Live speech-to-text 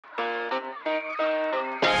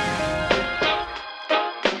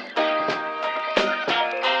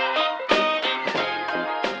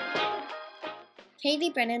Katie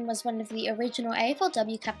Brennan was one of the original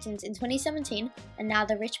AFLW captains in 2017, and now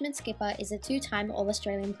the Richmond skipper is a two-time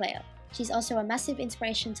All-Australian player. She's also a massive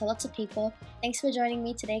inspiration to lots of people. Thanks for joining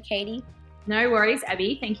me today, Katie. No worries,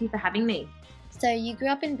 Abby. Thank you for having me. So you grew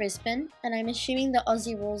up in Brisbane, and I'm assuming the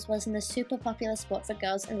Aussie rules wasn't a super popular sport for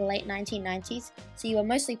girls in the late 1990s, so you were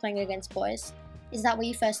mostly playing against boys. Is that where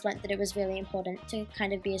you first learnt that it was really important to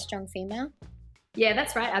kind of be a strong female? Yeah,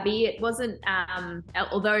 that's right, Abby. It wasn't,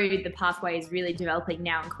 although the pathway is really developing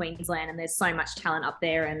now in Queensland and there's so much talent up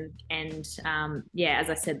there and as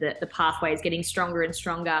I said, the pathway is getting stronger and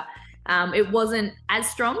stronger. It wasn't as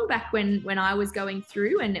strong back when I was going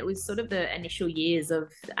through, and it was sort of the initial years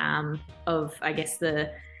of I guess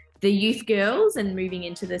the youth girls and moving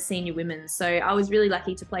into the senior women. So I was really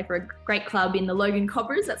lucky to play for a great club in the Logan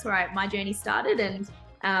Cobras. That's where my journey started, and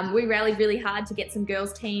we rallied really hard to get some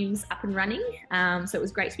girls teams up and running. So it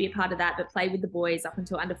was great to be a part of that, but played with the boys up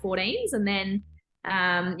until under 14s, and then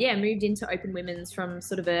moved into open women's from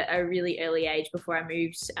sort of a really early age before I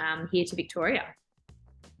moved here to Victoria.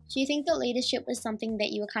 Do you think that leadership was something that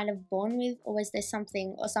you were kind of born with, or was there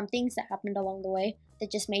something or some things that happened along the way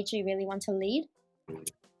that just made you really want to lead?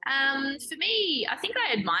 For me, I think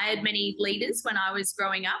I admired many leaders when I was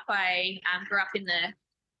growing up. I grew up in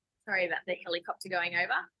sorry about the helicopter going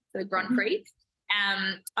over, the Grand Prix.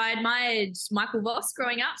 I admired Michael Voss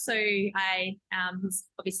growing up. So I was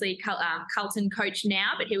obviously Carlton coach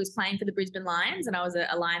now, but he was playing for the Brisbane Lions, and I was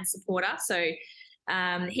a Lions supporter. So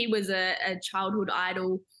he was a childhood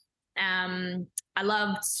idol. I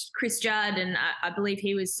loved Chris Judd, and I believe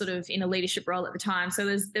he was sort of in a leadership role at the time. So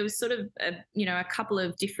there was sort of a couple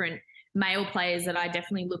of different male players that I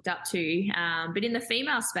definitely looked up to. But in the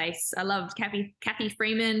female space, I loved Kathy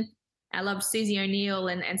Freeman. I loved Susie O'Neill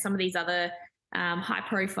and some of these other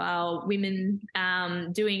high-profile women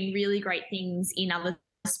doing really great things in other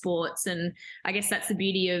sports. And I guess that's the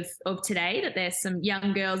beauty of today, that there's some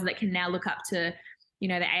young girls that can now look up to, the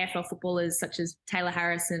AFL footballers such as Taylor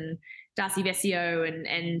Harris and Darcy Vesio,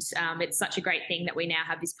 and it's such a great thing that we now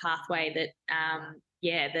have this pathway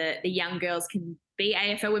that the young girls can be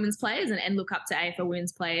AFL women's players and look up to AFL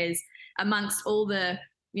women's players amongst all the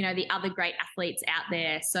the other great athletes out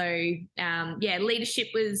there. So leadership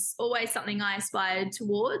was always something I aspired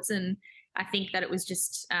towards, and I think that it was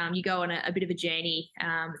just you go on a bit of a journey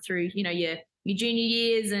through your junior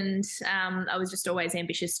years, and I was just always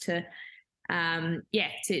ambitious to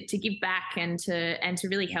give back and to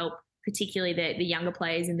really help, particularly the younger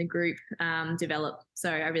players in the group develop. So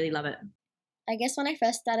I really love it. I guess when I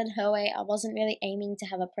first started Her Way, I wasn't really aiming to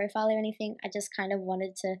have a profile or anything. I just kind of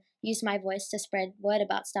wanted to use my voice to spread word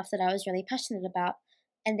about stuff that I was really passionate about.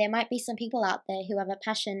 And there might be some people out there who have a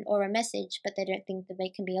passion or a message, but they don't think that they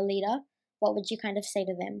can be a leader. What would you kind of say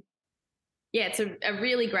to them? Yeah, it's a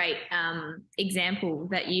really great example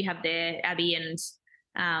that you have there, Abby, and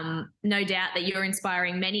no doubt that you're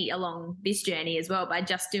inspiring many along this journey as well by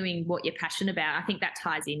just doing what you're passionate about. I think that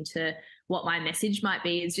ties into what my message might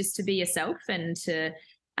be, is just to be yourself and to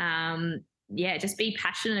just be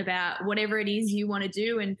passionate about whatever it is you want to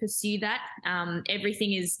do and pursue that.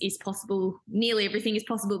 Everything is possible. Nearly everything is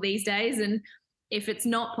possible these days, and if it's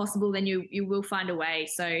not possible, then you will find a way.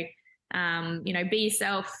 So be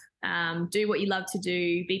yourself. Do what you love to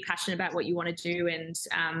do, be passionate about what you want to do, and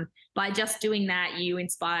by just doing that, you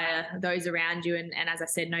inspire those around you, and as I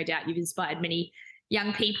said, no doubt you've inspired many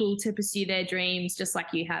young people to pursue their dreams just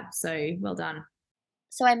like you have. So well done.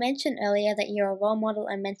 So I mentioned earlier that you're a role model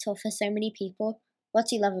and mentor for so many people. What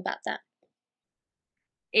do you love about that?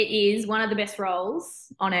 It is one of the best roles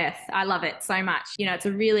on earth. I love it so much. It's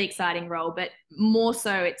a really exciting role, but more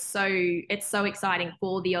so it's so exciting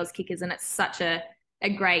for the Oz Kickers, and it's such a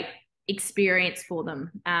great experience for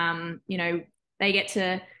them. They get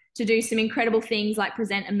to do some incredible things like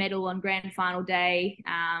present a medal on grand final day.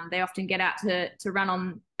 They often get out to run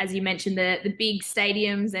on, as you mentioned, the big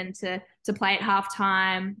stadiums and to play at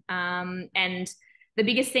halftime. And the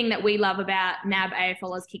biggest thing that we love about NAB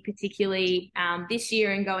AFL Oz Kick, particularly this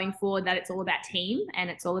year and going forward, that it's all about team, and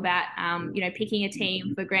it's all about picking a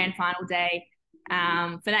team for grand final day.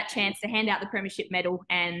 For that chance to hand out the premiership medal,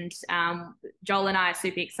 and Joel and I are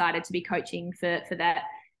super excited to be coaching for that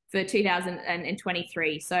for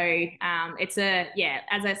 2023. So it's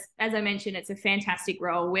as I mentioned, it's a fantastic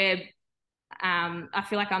role where I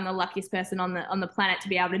feel like I'm the luckiest person on the planet to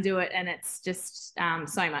be able to do it, and it's just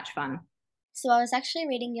so much fun. So I was actually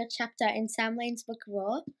reading your chapter in Sam Lane's book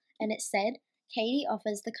Raw, and it said Katie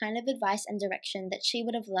offers the kind of advice and direction that she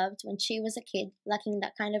would have loved when she was a kid, lacking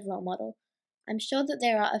that kind of role model. I'm sure that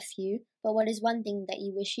there are a few, but what is one thing that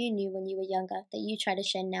you wish you knew when you were younger that you try to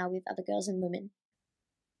share now with other girls and women?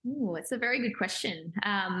 Ooh, it's a very good question.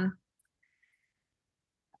 I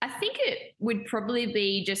think it would probably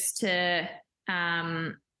be just to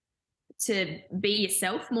be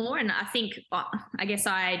yourself more. And I think, I guess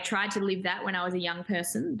I tried to live that when I was a young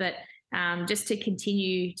person, but just to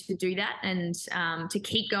continue to do that and to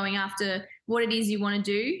keep going after what it is you want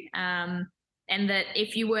to do. And that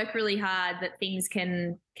if you work really hard, that things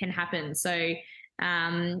can happen. So,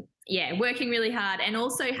 yeah, working really hard and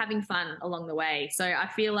also having fun along the way. So I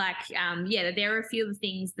feel like, yeah, there are a few of the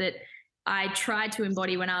things that I tried to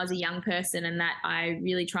embody when I was a young person, and that I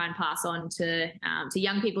really try and pass on to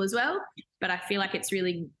young people as well. But I feel like it's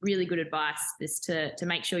really, really good advice just to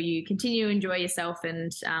make sure you continue to enjoy yourself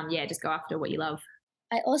and yeah, just go after what you love.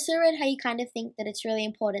 I also read how you kind of think that it's really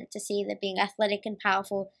important to see that being athletic and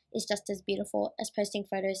powerful is just as beautiful as posting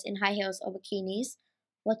photos in high heels or bikinis.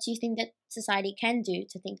 What do you think that society can do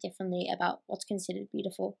to think differently about what's considered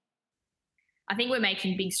beautiful? I think we're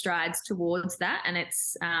making big strides towards that, and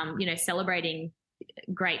it's celebrating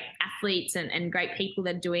great athletes and great people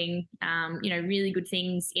that are doing really good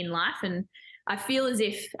things in life. And I feel as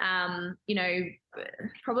if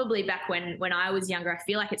probably back when I was younger, I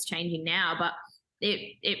feel like it's changing now, but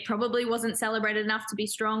it probably wasn't celebrated enough to be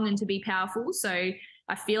strong and to be powerful. So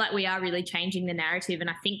I feel like we are really changing the narrative, and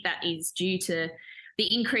I think that is due to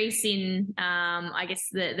the increase in, I guess,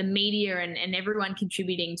 the media and everyone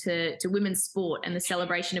contributing to women's sport and the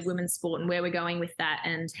celebration of women's sport and where we're going with that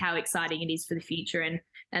and how exciting it is for the future.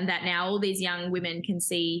 And that now all these young women can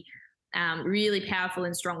see really powerful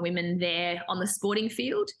and strong women there on the sporting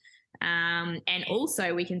field. And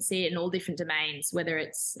also we can see it in all different domains, whether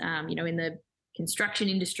it's, in the construction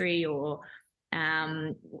industry or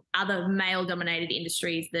other male-dominated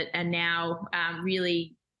industries that are now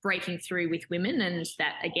really breaking through with women. And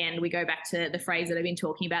that, again, we go back to the phrase that I've been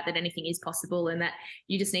talking about, that anything is possible and that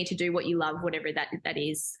you just need to do what you love, whatever that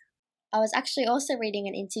is. I was actually also reading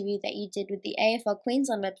an interview that you did with the AFL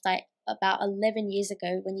Queensland website about 11 years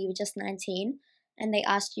ago when you were just 19, and they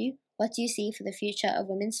asked you, what do you see for the future of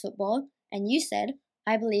women's football? And you said,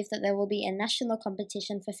 I believe that there will be a national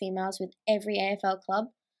competition for females with every AFL club.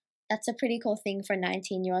 That's a pretty cool thing for a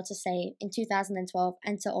 19-year-old to say in 2012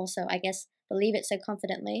 and to also, I guess, believe it so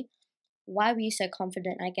confidently. Why were you so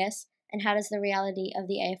confident, I guess? And how does the reality of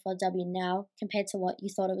the AFLW now compare to what you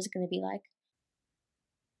thought it was going to be like?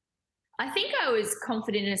 I think I was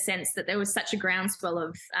confident in a sense that there was such a groundswell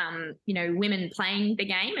of, women playing the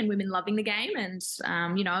game and women loving the game. And,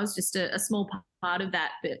 I was just a small part of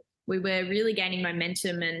that, but we were really gaining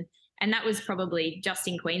momentum, and that was probably just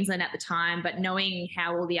in Queensland at the time, but knowing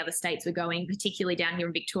how all the other states were going, particularly down here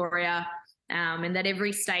in Victoria, and that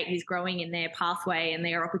every state is growing in their pathway and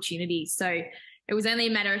their opportunities. So it was only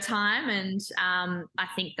a matter of time. And I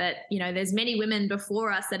think that, there's many women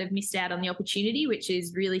before us that have missed out on the opportunity, which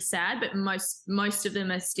is really sad, but most of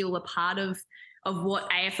them are still a part of what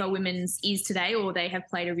AFL Women's is today, or they have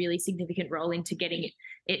played a really significant role into getting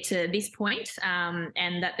it to this point.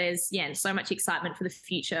 And that there's, so much excitement for the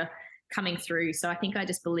future coming through. So I think I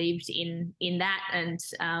just believed in that, and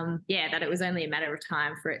that it was only a matter of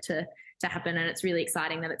time for it to happen. And it's really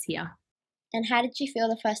exciting that it's here. And how did you feel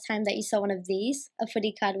the first time that you saw one of these, a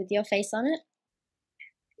footy card with your face on it?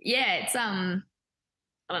 Yeah, it's I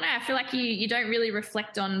don't know. I feel like you don't really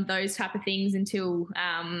reflect on those type of things until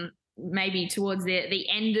maybe towards the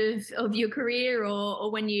end of your career,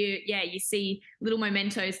 or when you see little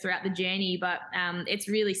mementos throughout the journey. But it's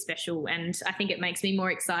really special, and I think it makes me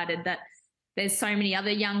more excited that there's so many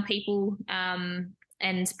other young people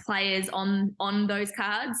and players on those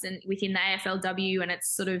cards and within the AFLW, and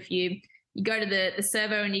it's sort of you go to the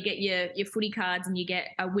servo and you get your footy cards and you get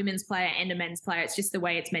a women's player and a men's player. It's just the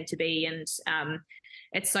way it's meant to be. And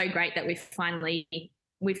it's so great that we've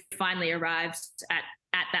finally arrived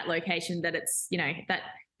at that location, that it's, that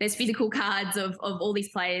there's physical cards of all these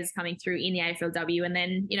players coming through in the AFLW. And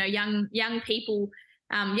then, young people,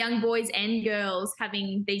 young boys and girls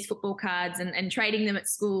having these football cards and trading them at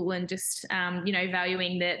school, and just,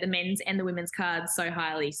 valuing the men's and the women's cards so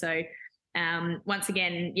highly. So, once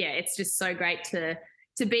again, it's just so great to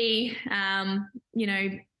be,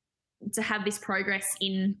 to have this progress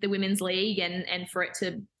in the women's league, and for it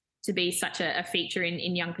to be such a feature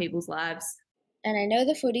in young people's lives. And I know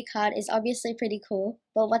the footy card is obviously pretty cool,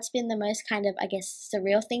 but what's been the most kind of, I guess,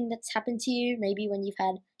 surreal thing that's happened to you? Maybe when you've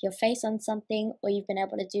had your face on something, or you've been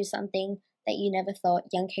able to do something that you never thought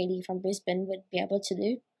young Katie from Brisbane would be able to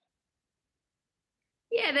do?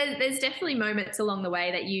 Yeah, there's definitely moments along the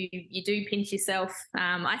way that you do pinch yourself.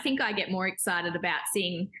 I think I get more excited about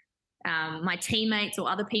seeing my teammates or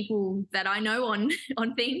other people that I know on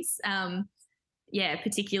things. yeah,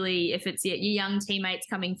 particularly if it's your young teammates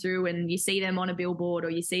coming through and you see them on a billboard or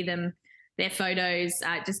you see them, their photos.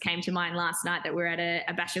 It just came to mind last night that we're at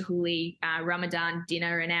a Bashahuli Ramadan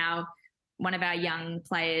dinner, and one of our young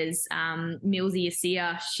players, Milsey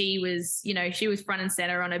Asia, she was front and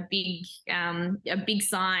center on a big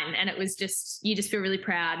sign, and it was you just feel really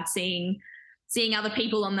proud seeing other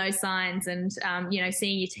people on those signs, and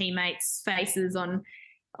seeing your teammates' faces on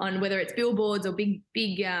whether it's billboards or big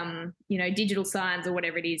digital signs or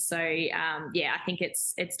whatever it is. So I think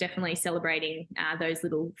it's definitely celebrating those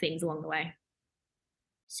little things along the way.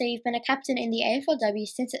 So you've been a captain in the AFLW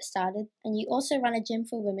since it started, and you also run a gym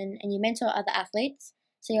for women and you mentor other athletes.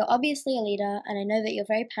 So you're obviously a leader, and I know that you're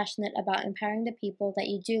very passionate about empowering the people that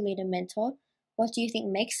you do lead and mentor. What do you think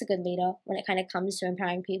makes a good leader when it kind of comes to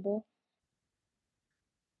empowering people?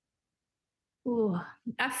 Ooh,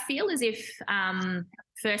 I feel as if,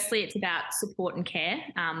 firstly, it's about support and care,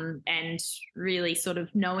 and really sort of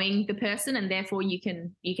knowing the person, and therefore you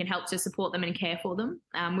can help to support them and care for them.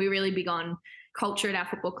 We're really big on culture at our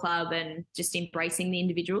football club and just embracing the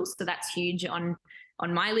individuals. So that's huge on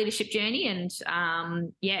my leadership journey, and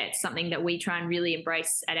it's something that we try and really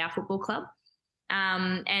embrace at our football club.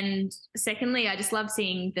 And secondly, I just love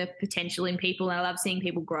seeing the potential in people, and I love seeing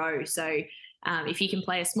people grow. So if you can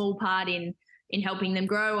play a small part in helping them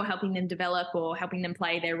grow or helping them develop or helping them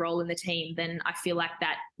play their role in the team, then I feel like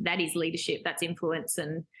that is leadership, that's influence.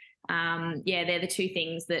 And they're the two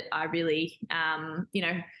things that I really,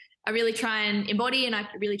 I really try and embody, and I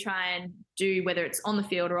really try and do, whether it's on the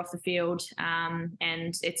field or off the field.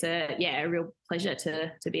 And it's a real pleasure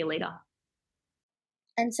to be a leader.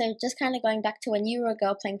 And so just kind of going back to when you were a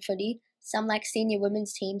girl playing footy, some like senior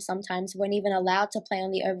women's teams sometimes weren't even allowed to play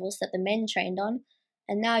on the ovals that the men trained on.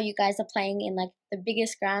 And now you guys are playing in like the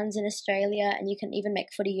biggest grounds in Australia, and you can even make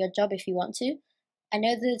footy your job if you want to. I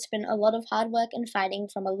know that it's been a lot of hard work and fighting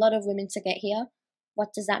from a lot of women to get here.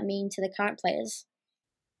 What does that mean to the current players?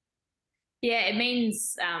 Yeah, it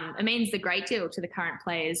means the great deal to the current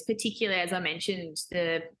players, particularly, as I mentioned,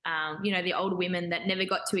 the older women that never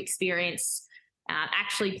got to experience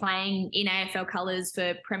actually playing in AFL colours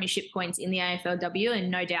for premiership points in the AFLW.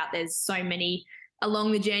 And no doubt there's so many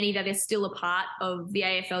along the journey that are still a part of the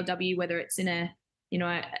AFLW, whether it's in a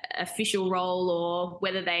official role or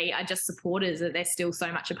whether they are just supporters, that they're still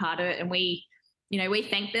so much a part of it. And we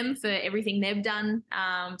thank them for everything they've done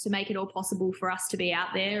to make it all possible for us to be out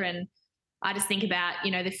there. And I just think about,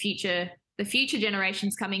 the future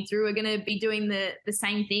generations coming through are going to be doing the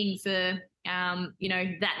same thing for,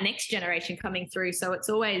 that next generation coming through. So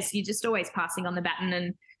you're just always passing on the baton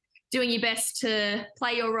and doing your best to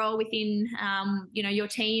play your role within, your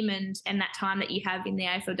team and that time that you have in the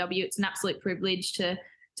AFLW. It's an absolute privilege to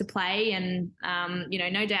play. And,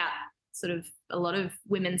 no doubt sort of a lot of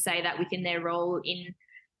women say that within their role in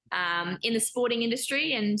the sporting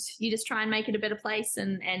industry, and you just try and make it a better place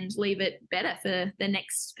and leave it better for the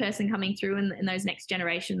next person coming through in those next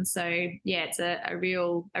generations. So yeah, it's a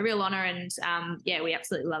real honor, and we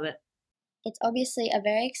absolutely love it. It's obviously a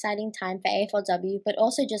very exciting time for AFLW, but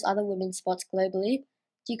also just other women's sports globally.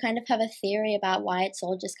 Do you kind of have a theory about why it's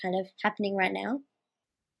all just kind of happening right now?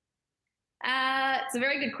 It's a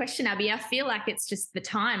very good question, Abby. I feel like it's just the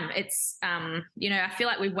time. It's, I feel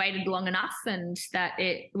like we've waited long enough, and that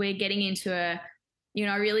we're getting into a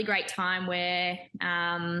really great time where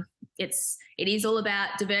it is all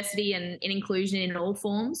about diversity and inclusion in all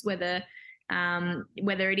forms, whether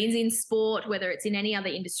it is in sport, whether it's in any other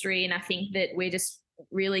industry. And I think that we're just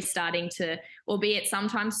really starting to, albeit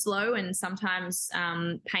sometimes slow and sometimes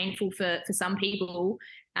painful for some people,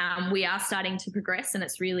 we are starting to progress, and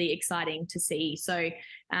it's really exciting to see. So,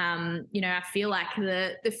 I feel like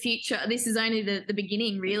the future, this is only the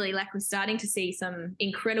beginning, really. Like, we're starting to see some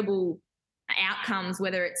incredible outcomes,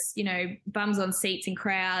 whether it's, bums on seats and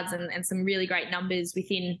crowds and some really great numbers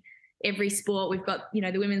within every sport. We've got,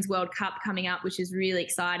 the Women's World Cup coming up, which is really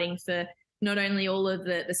exciting for not only all of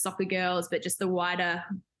the soccer girls, but just the wider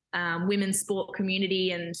women's sport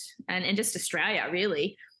community and just Australia,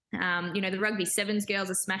 really. The rugby sevens girls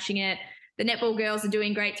are smashing it. The netball girls are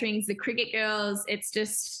doing great things. The cricket girls, it's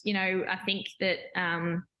just, I think that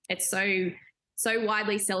it's so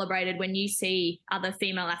widely celebrated. When you see other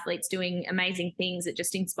female athletes doing amazing things, it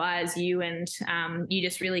just inspires you, and you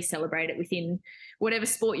just really celebrate it within whatever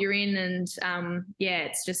sport you're in. And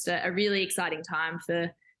it's just a really exciting time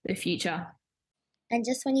for the future. And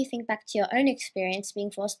just when you think back to your own experience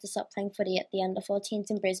being forced to stop playing footy at the under-14s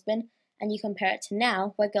in Brisbane, and you compare it to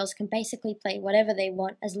now, where girls can basically play whatever they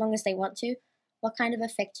want as long as they want to, what kind of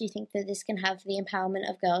effect do you think that this can have for the empowerment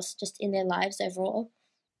of girls just in their lives overall?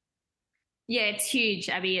 Yeah, it's huge,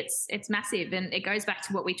 Abby. It's massive, and it goes back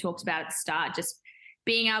to what we talked about at the start. Just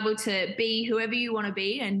being able to be whoever you want to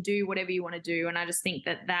be and do whatever you want to do. And I just think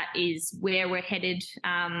that that is where we're headed.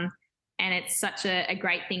 And it's such a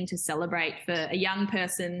great thing to celebrate for a young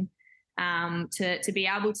person, to be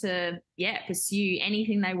able to pursue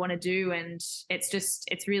anything they want to do. And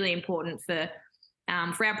it's really important for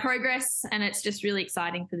our progress, and it's just really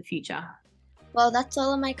exciting for the future. Well, that's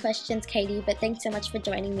all of my questions, Katie, but thanks so much for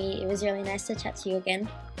joining me. It was really nice to chat to you again.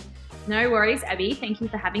 No worries, Abby. Thank you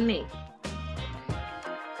for having me.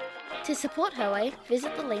 To support Herway,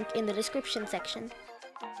 visit the link in the description section.